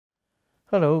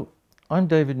Hello, I'm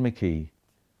David McKee,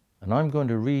 and I'm going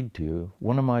to read to you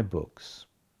one of my books,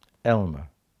 Elmer,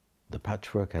 the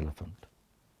Patchwork Elephant.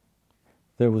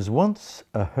 There was once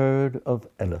a herd of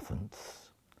elephants.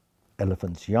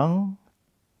 Elephants young,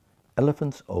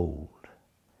 elephants old,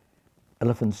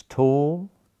 elephants tall,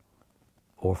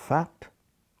 or fat,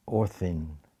 or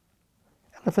thin.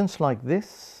 Elephants like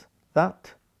this,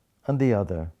 that, and the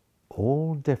other,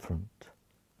 all different,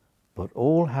 but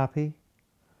all happy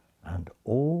and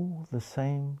all the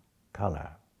same color.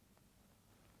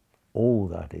 All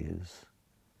that is,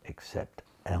 except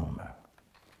Elmer.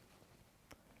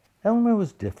 Elmer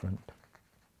was different.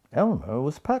 Elmer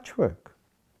was patchwork.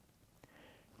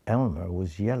 Elmer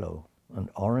was yellow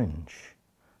and orange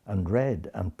and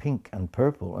red and pink and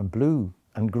purple and blue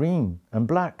and green and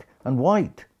black and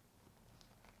white.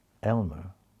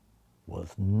 Elmer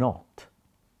was not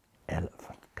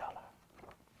elephant color.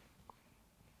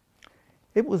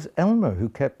 It was Elmer who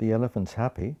kept the elephants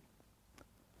happy.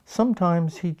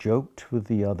 Sometimes he joked with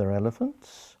the other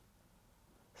elephants.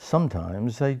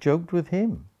 Sometimes they joked with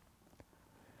him.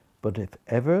 But if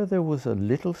ever there was a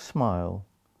little smile,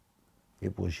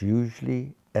 it was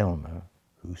usually Elmer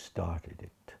who started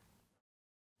it.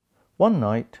 One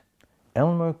night,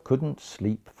 Elmer couldn't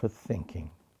sleep for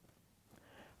thinking.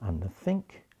 And the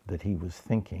think that he was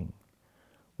thinking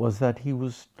was that he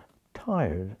was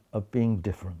tired of being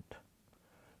different.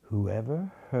 Whoever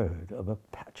heard of a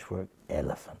patchwork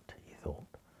elephant, he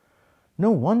thought. No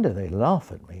wonder they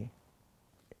laugh at me.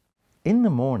 In the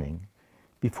morning,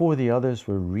 before the others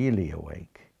were really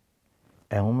awake,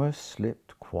 Elmer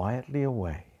slipped quietly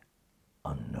away,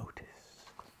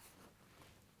 unnoticed.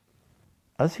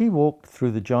 As he walked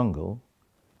through the jungle,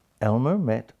 Elmer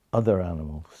met other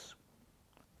animals.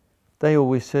 They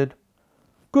always said,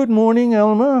 "Good morning,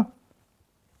 Elmer."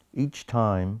 Each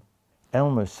time,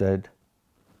 Elmer said,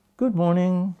 "Good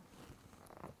morning."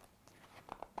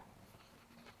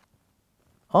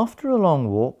 After a long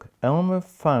walk, Elmer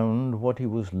found what he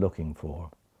was looking for.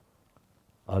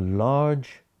 A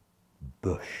large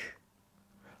bush.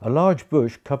 A large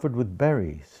bush covered with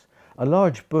berries. A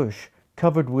large bush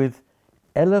covered with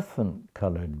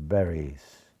elephant-colored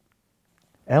berries.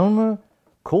 Elmer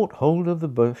caught hold of the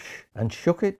bush and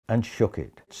shook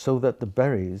it so that the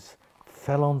berries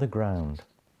fell on the ground.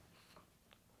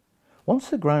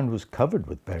 Once the ground was covered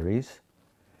with berries,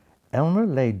 Elmer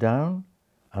lay down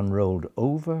and rolled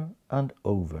over and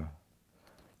over,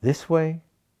 this way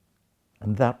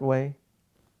and that way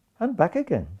and back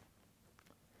again.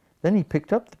 Then he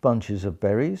picked up the bunches of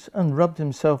berries and rubbed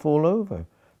himself all over,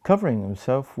 covering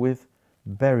himself with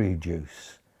berry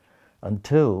juice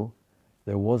until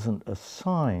there wasn't a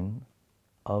sign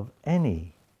of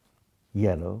any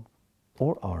yellow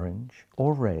or orange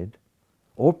or red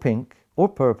or pink or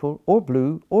purple or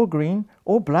blue or green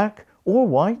or black or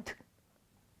white.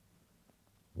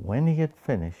 When he had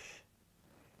finished,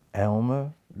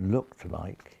 Elmer looked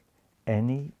like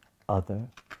any other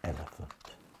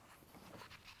elephant.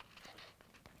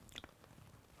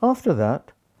 After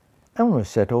that, Elmer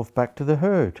set off back to the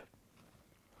herd.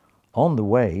 On the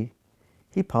way,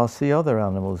 he passed the other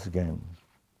animals again.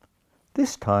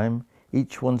 This time,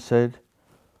 each one said,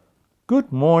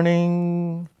 "Good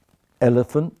morning,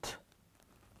 elephant."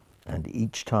 And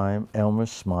each time Elmer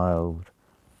smiled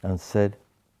and said,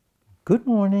 "Good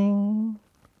morning,"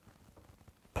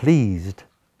 pleased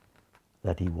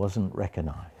that he wasn't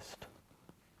recognized.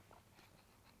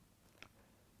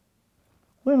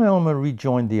 When Elmer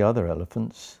rejoined the other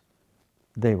elephants,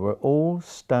 they were all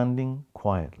standing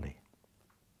quietly.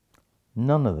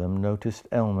 None of them noticed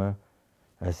Elmer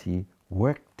as he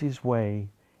worked his way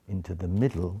into the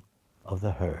middle of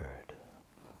the herd.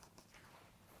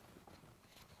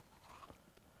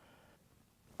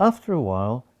 After a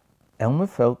while, Elmer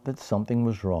felt that something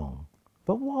was wrong.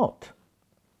 But what?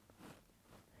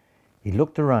 He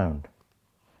looked around.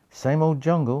 Same old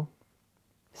jungle,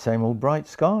 same old bright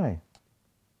sky,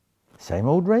 same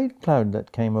old rain cloud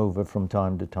that came over from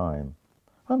time to time,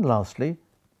 and lastly,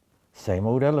 same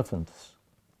old elephants.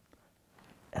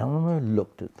 Elmer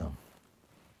looked at them.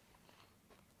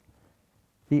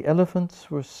 The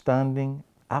elephants were standing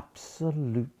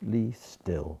absolutely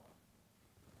still.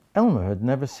 Elmer had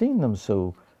never seen them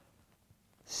so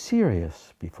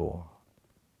serious before.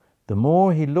 The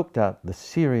more he looked at the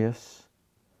serious,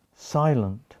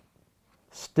 silent,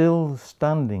 still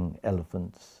standing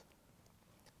elephants,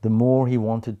 the more he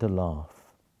wanted to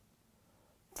laugh.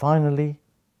 Finally,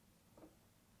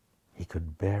 he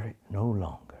could bear it no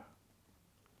longer.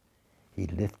 He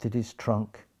lifted his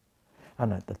trunk,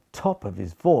 and at the top of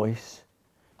his voice,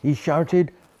 he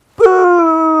shouted,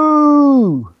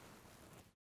 "Boo!"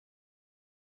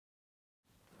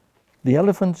 The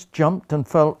elephants jumped and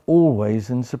fell always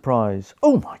in surprise.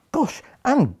 "Oh my gosh,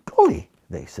 and golly,"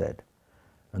 they said,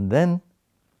 and then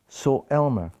saw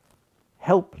Elmer,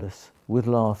 helpless with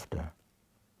laughter.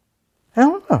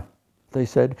 "Elmer," they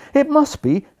said, "it must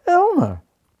be Elmer."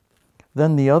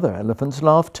 Then the other elephants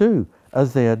laughed too,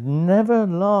 as they had never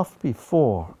laughed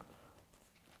before.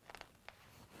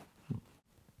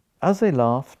 As they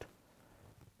laughed,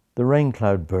 the rain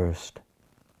cloud burst,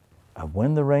 and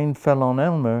when the rain fell on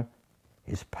Elmer,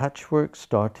 his patchwork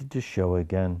started to show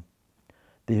again.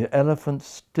 The elephants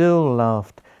still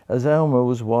laughed as Elmer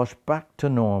was washed back to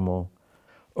normal.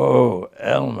 "Oh,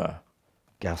 Elmer,"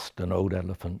 gasped an old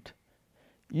elephant,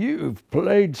 "you've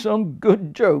played some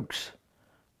good jokes,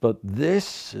 but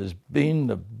this has been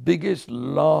the biggest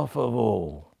laugh of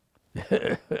all.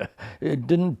 It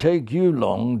didn't take you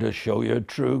long to show your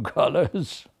true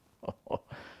colors."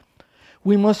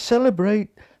 "We must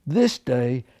celebrate this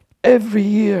day every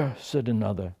year," said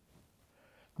another.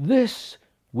 "This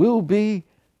will be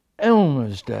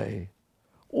Elmer's Day.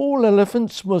 All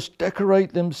elephants must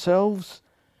decorate themselves,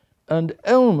 and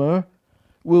Elmer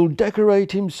will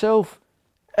decorate himself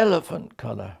elephant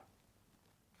color."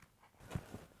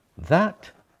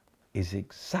 That is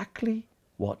exactly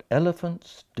what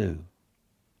elephants do.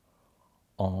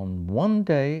 On one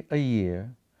day a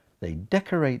year, they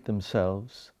decorate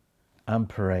themselves and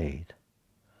parade.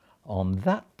 On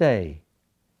that day,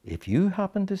 if you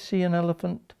happen to see an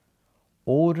elephant,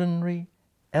 ordinary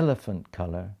elephant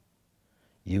color,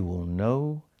 you will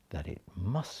know that it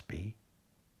must be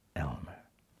Elmer.